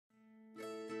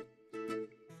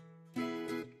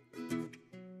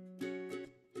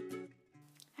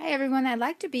Hi everyone, I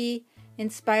like to be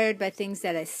inspired by things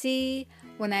that I see.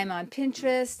 When I'm on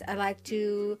Pinterest, I like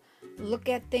to look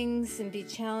at things and be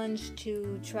challenged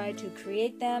to try to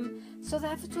create them. So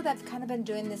that's what I've kind of been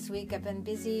doing this week. I've been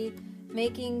busy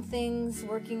making things,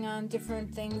 working on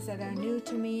different things that are new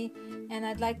to me, and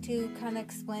I'd like to kind of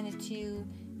explain it to you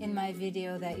in my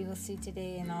video that you will see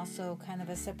today, and also kind of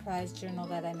a surprise journal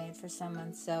that I made for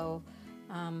someone. So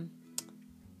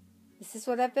this is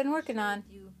what I've been working on.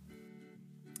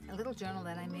 A little journal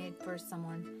that I made for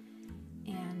someone,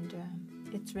 and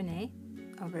it's Renee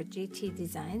over at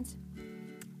GTDesigns.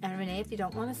 And Renee, if you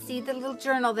don't want to see the little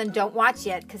journal, then don't watch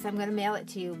yet, because I'm going to mail it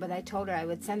to you. But I told her I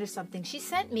would send her something. She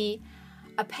sent me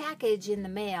a package in the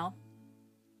mail,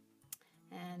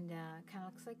 and it kind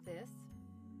of looks like this.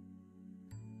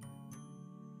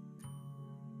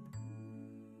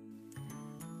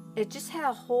 It just had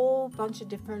a whole bunch of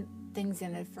different things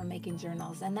in it for making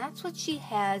journals, and that's what she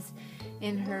has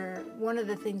in her, one of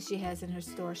the things she has in her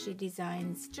store. She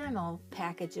designs journal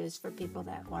packages for people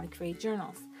that want to create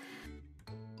journals.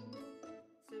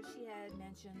 So she had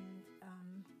mentioned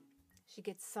she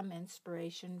gets some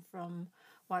inspiration from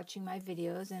watching my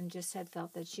videos, and just had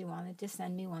felt that she wanted to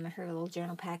send me one of her little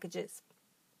journal packages.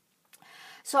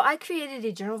 So I created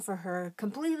a journal for her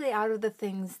completely out of the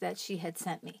things that she had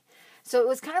sent me. So it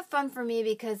was kind of fun for me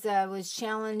because I was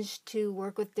challenged to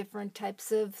work with different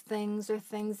types of things, or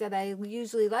things that I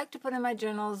usually like to put in my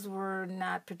journals were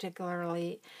not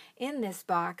particularly in this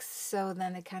box. So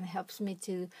then it kind of helps me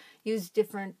to use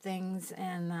different things,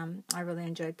 and I really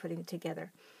enjoyed putting it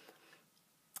together.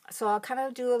 So I'll kind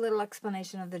of do a little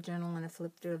explanation of the journal and a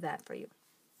flip through of that for you.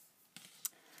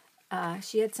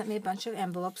 She had sent me a bunch of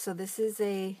envelopes. So this is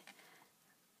a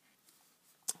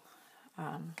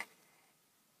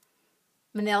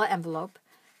Manilla envelope,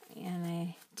 and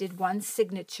I did one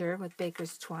signature with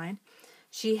baker's twine.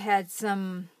 She had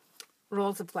some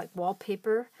rolls of like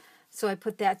wallpaper, so I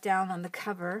put that down on the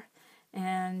cover,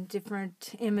 and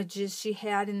different images she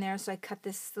had in there. So I cut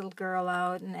this little girl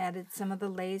out and added some of the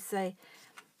lace. The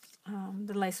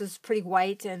lace was pretty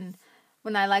white, and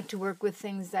when I like to work with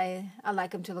things, I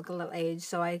like them to look a little aged,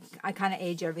 so I kind of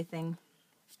age everything.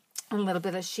 A little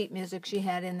bit of sheet music she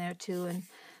had in there too, and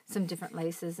some different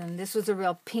laces. And this was a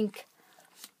real pink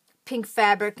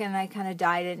fabric, and I kind of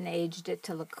dyed it and aged it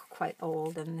to look quite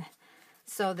old. And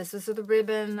so this is the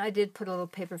ribbon. I did put a little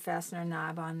paper fastener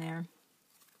knob on there,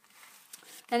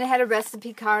 and it had a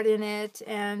recipe card in it,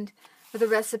 and with a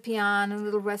recipe on, a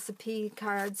little recipe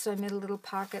card. So I made a little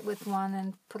pocket with one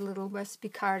and put a little recipe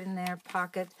card in there,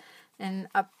 pocket. And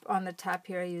up on the top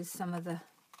here I used some of the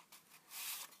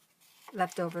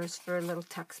leftovers for little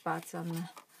tuck spots on the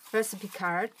recipe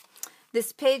card.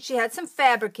 This page, she had some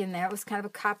fabric in there. It was kind of a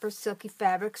copper silky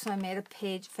fabric, so I made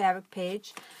a fabric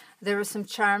page. There were some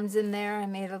charms in there. I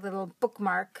made a little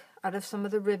bookmark out of some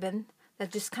of the ribbon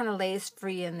that just kind of lays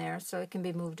free in there, so it can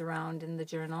be moved around in the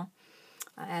journal.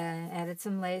 I added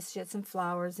some lace. She had some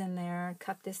flowers in there.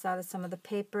 Cut this out of some of the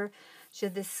paper. She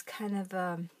had this kind of,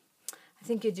 I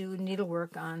think you do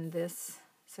needlework on this,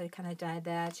 so I kind of dyed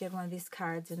that. She had one of these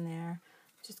cards in there,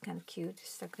 just kind of cute.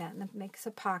 Stuck that in, makes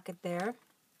a pocket there.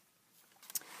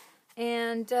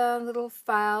 And a little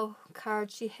file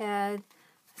card she had,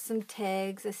 some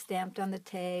tags. I stamped on the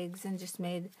tags and just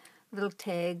made little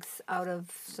tags out of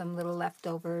some little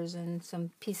leftovers and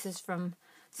some pieces from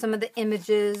some of the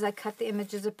images. I cut the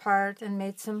images apart and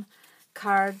made some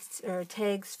cards or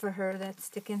tags for her that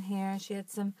stick in here. She had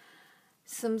some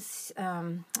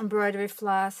embroidery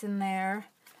floss in there.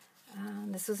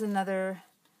 This was another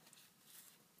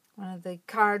one of the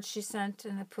cards she sent,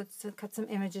 and I cut some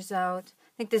images out.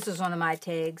 I think this was one of my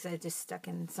tags. I just stuck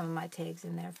in some of my tags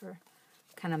in there for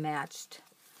kind of matched.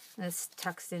 And this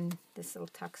tucks in this little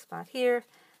tuck spot here,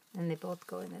 and they both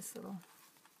go in this little.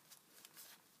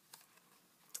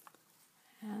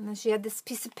 And then she had this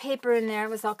piece of paper in there. It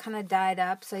was all kind of dyed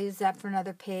up, so I used that for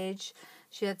another page.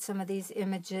 She had some of these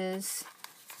images,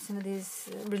 some of these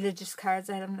religious cards.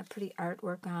 I had a pretty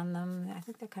artwork on them. I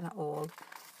think they're kind of old.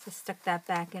 So I stuck that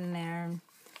back in there.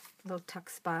 A little tuck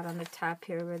spot on the top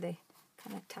here where they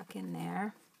kind of tuck in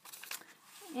there.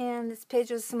 And this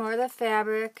page was some more of the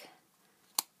fabric,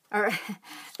 or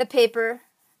the paper.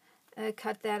 I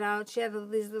cut that out. She had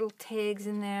these little tags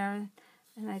in there,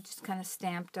 and I just kind of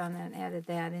stamped on it and added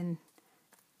that in.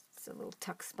 It's a little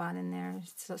tuck spot in there.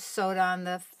 So sewed on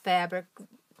the fabric,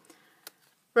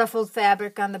 ruffled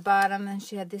fabric on the bottom, and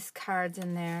she had these cards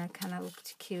in there. It kind of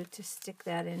looked cute to stick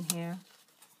that in here.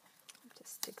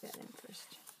 Just stick that in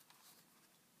first.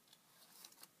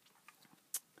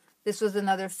 This was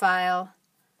another file.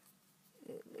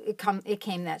 It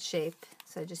came that shape,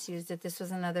 so I just used it. This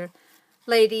was another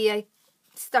lady. I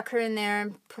stuck her in there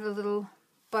and put a little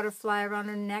butterfly around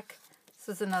her neck.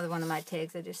 This is another one of my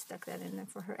tags. I just stuck that in there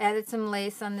for her. Added some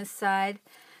lace on this side.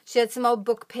 She had some old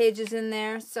book pages in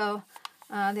there, so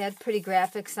they had pretty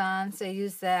graphics on, so I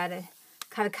used that. I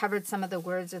kind of covered some of the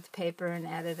words with paper and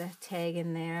added a tag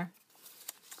in there.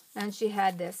 And she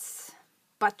had this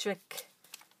buttrick,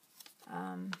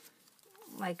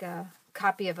 like a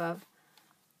copy of a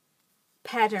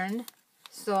pattern.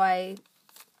 So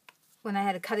when I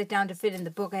had to cut it down to fit in the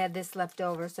book, I had this left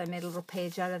over, so I made a little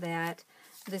page out of that.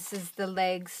 This is the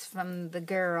legs from the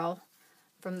girl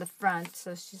from the front,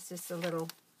 so she's just a little,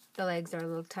 the legs are a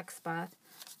little tuck spot.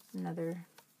 Another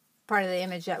part of the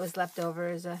image that was left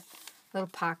over is a little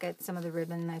pocket. Some of the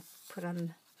ribbon I put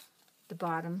on the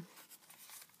bottom,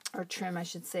 or trim I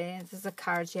should say. This is a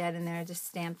card she had in there. I just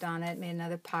stamped on it, made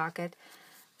another pocket.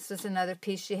 This was another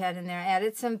piece she had in there.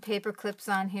 Added some paper clips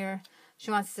on here.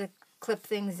 She wants to clip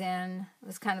things in. It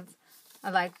was kind of, I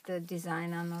liked the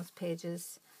design on those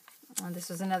pages. This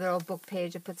was another old book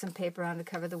page. I put some paper on to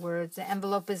cover the words. The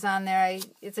envelope is on there.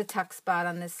 It's a tuck spot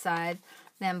on this side.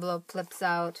 The envelope flips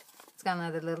out. It's got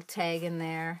another little tag in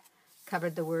there.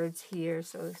 Covered the words here,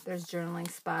 so there's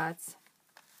journaling spots.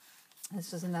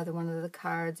 This was another one of the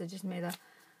cards. I just made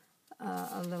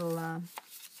a little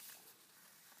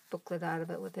booklet out of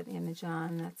it with an image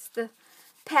on. That's the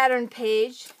pattern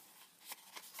page.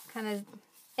 Kind of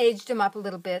aged them up a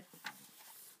little bit.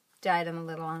 Dyed them a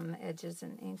little on the edges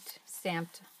and inked,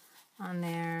 stamped on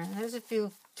there. There's a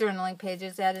few journaling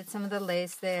pages. Added some of the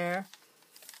lace there.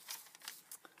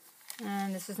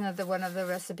 And this is another one of the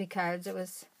recipe cards. It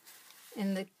was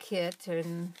in the kit,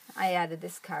 and I added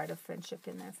this card of friendship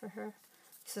in there for her.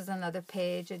 This is another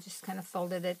page. I just kind of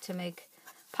folded it to make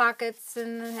pockets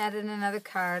and added another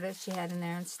card that she had in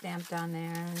there and stamped on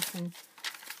there. And some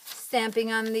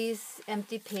stamping on these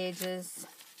empty pages.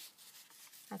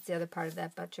 That's the other part of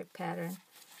that buttrick pattern.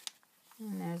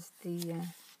 And there's the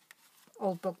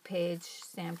old book page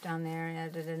stamped on there. I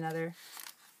added another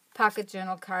pocket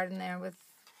journal card in there with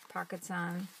pockets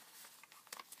on.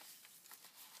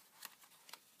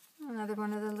 Another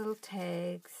one of the little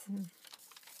tags. And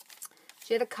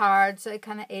she had a card, so I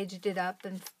kind of aged it up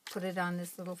and put it on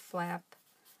this little flap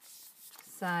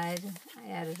side.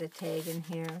 I added a tag in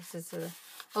here. This is an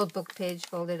old book page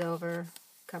folded over,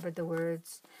 covered the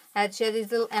words. She had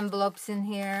these little envelopes in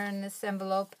here, and this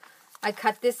envelope, I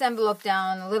cut this envelope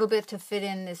down a little bit to fit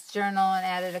in this journal and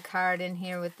added a card in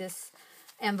here with this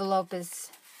envelope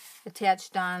is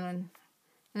attached on, and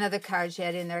another card she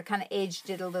had in there. I kind of aged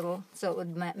it a little so it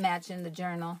would match in the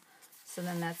journal. So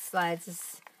then that slides.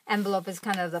 This envelope is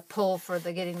kind of the pull for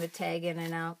the getting the tag in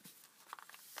and out.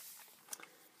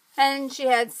 And she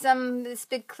had this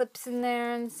big clips in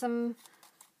there and some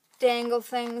dangle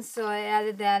things, so I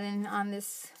added that in on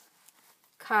this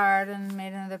card and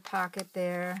made another pocket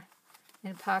there.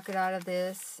 Made a pocket out of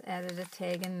this, added a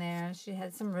tag in there. She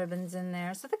had some ribbons in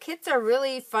there. So the kits are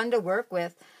really fun to work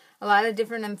with. A lot of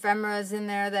different ephemeras in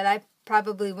there that I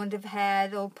probably wouldn't have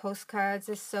had. Old postcards,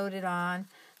 I sewed it on.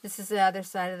 This is the other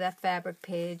side of that fabric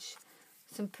page.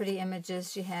 Some pretty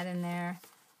images she had in there.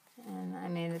 And I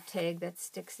made a tag that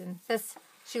sticks in.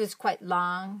 She was quite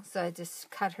long, so I just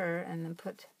cut her and then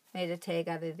made a tag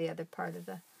out of the other part of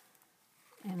the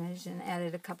image and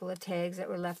added a couple of tags that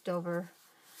were left over.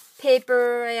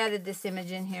 Paper, I added this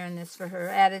image in here and this for her.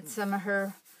 Added some of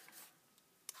her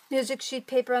music sheet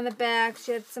paper on the back.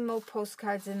 She had some old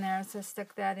postcards in there, so I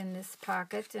stuck that in this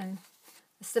pocket. And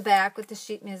it's the back with the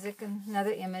sheet music and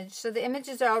another image. So the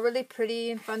images are all really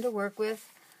pretty and fun to work with.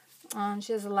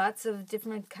 She has lots of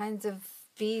different kinds of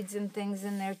beads and things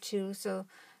in there too. So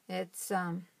it's,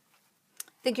 I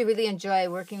think you really enjoy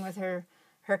working with her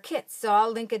kits. So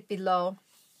I'll link it below.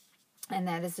 And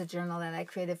that is the journal that I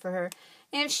created for her.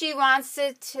 And if she wants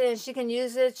it, she can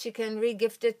use it. She can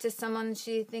re-gift it to someone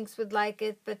she thinks would like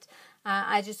it. But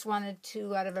I just wanted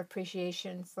to, out of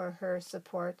appreciation for her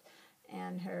support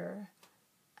and her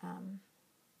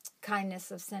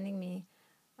kindness of sending me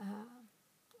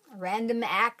a random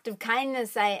act of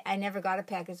kindness. I never got a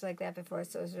package like that before,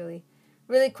 so it was really,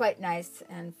 really quite nice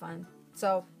and fun.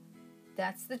 So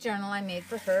that's the journal I made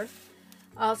for her.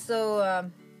 Also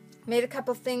made a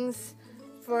couple things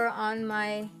for on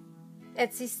my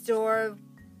Etsy store.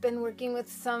 Been working with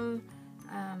some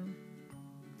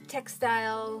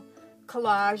textile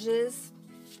collages.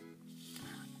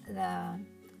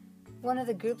 One of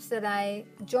the groups that I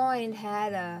joined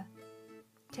had a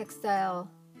textile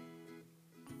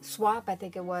swap, I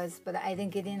think it was, but I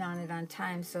didn't get in on it on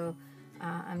time, so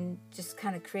I'm just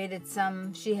kind of created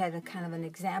some. She had a kind of an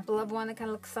example of one that kind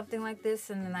of looks something like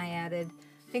this, and then I added,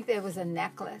 I think there was a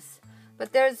necklace.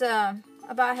 But there's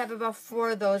I have about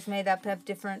 4 of those made up. Have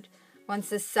different. One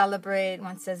says celebrate,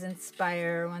 one says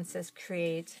inspire, one says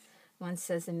create, one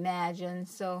says imagine.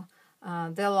 So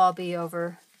they'll all be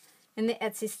over in the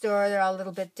Etsy store. They're all a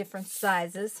little bit different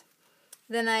sizes.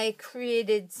 Then I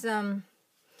created some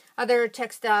other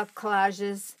textile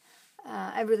collages.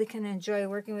 I really kind of enjoy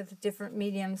working with different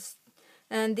mediums.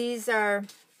 And these are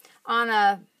on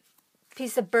a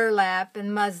piece of burlap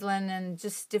and muslin and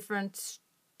just different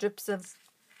strips of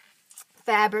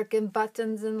fabric and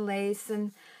buttons and lace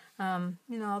and,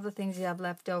 you know, all the things you have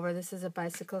left over. This is a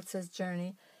bicycle. It says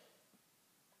Journey.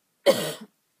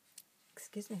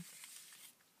 Excuse me.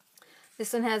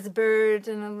 This one has a bird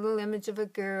and a little image of a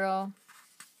girl,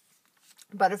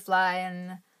 butterfly,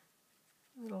 and a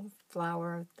little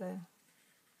flower with the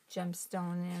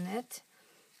gemstone in it.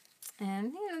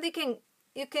 And, you know,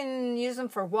 you can use them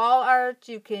for wall art.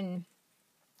 You can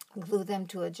glue them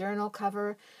to a journal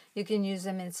cover. You can use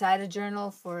them inside a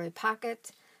journal for a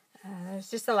pocket. There's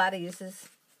just a lot of uses.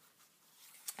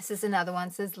 This is another one.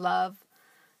 It says Love.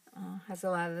 Has a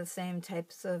lot of the same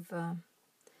types of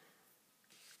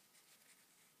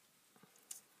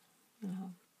you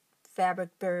know,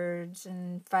 fabric birds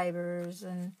and fibers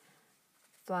and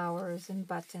flowers and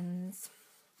buttons.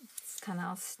 It's kind of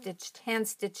all stitched, hand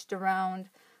stitched around.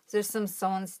 There's some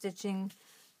sewn stitching,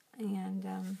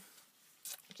 and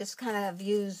just kind of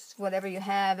use whatever you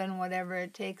have and whatever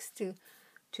it takes to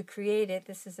create it.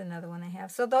 This is another one I have.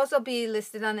 So those will be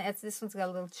listed on the Etsy. This one's got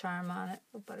a little charm on it.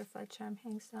 A little butterfly charm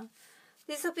hangs down.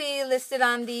 These will be listed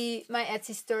on my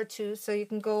Etsy store too, so you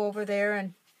can go over there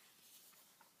and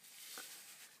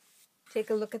take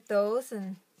a look at those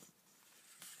and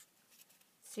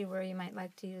see where you might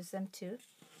like to use them too.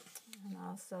 And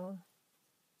also,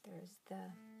 there's the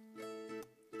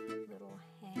little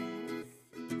hands.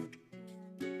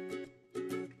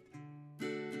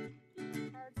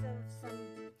 Parts of some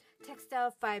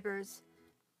textile fibers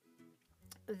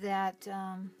that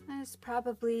is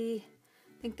probably,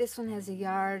 I think this one has 1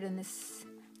 yard and this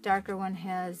darker one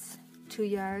has 2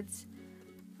 yards.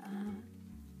 Kind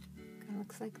of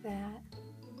looks like that.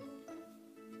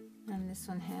 And this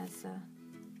one has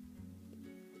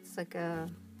it's like a,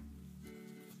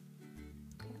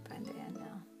 can't find the end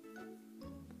now.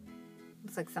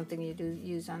 Looks like something you do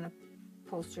use on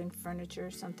upholstering furniture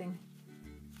or something.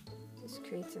 Just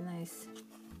creates a nice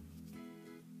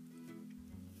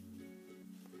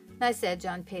edge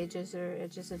on pages or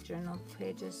edges of journal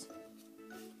pages.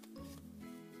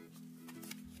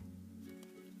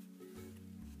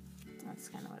 That's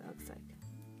kind of what it looks like.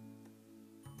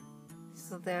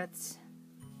 So that's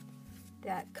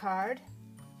that card.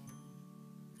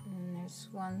 And there's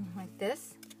one like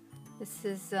this. This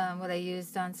is what I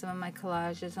used on some of my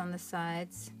collages on the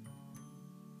sides.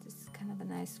 Just kind of a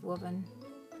nice woven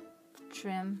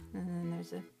trim. And then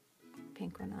there's a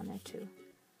pink one on there too.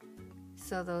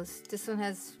 So this one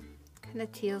has kind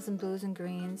of teals and blues and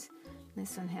greens. And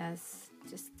this one has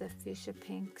just the fuchsia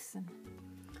pinks. And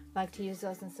I like to use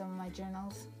those in some of my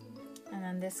journals. And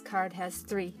then this card has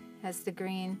 3. Has the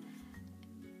green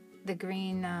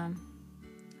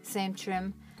same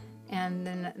trim, and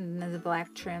then the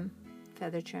black trim,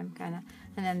 feather trim kind of,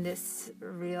 and then this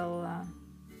real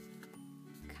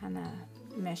kind of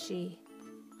meshy,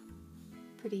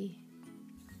 pretty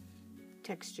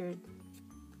textured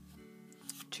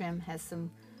trim. Has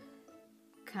some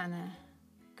kind of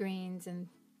greens and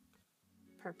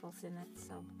purples in it,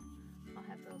 so I'll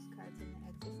have those cards in the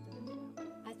Etsy store.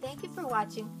 I thank you for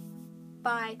watching.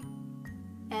 Bye.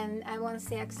 And I want to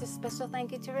say extra special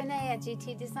thank you to Renee at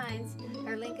GTDesigns.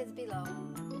 Her link is below.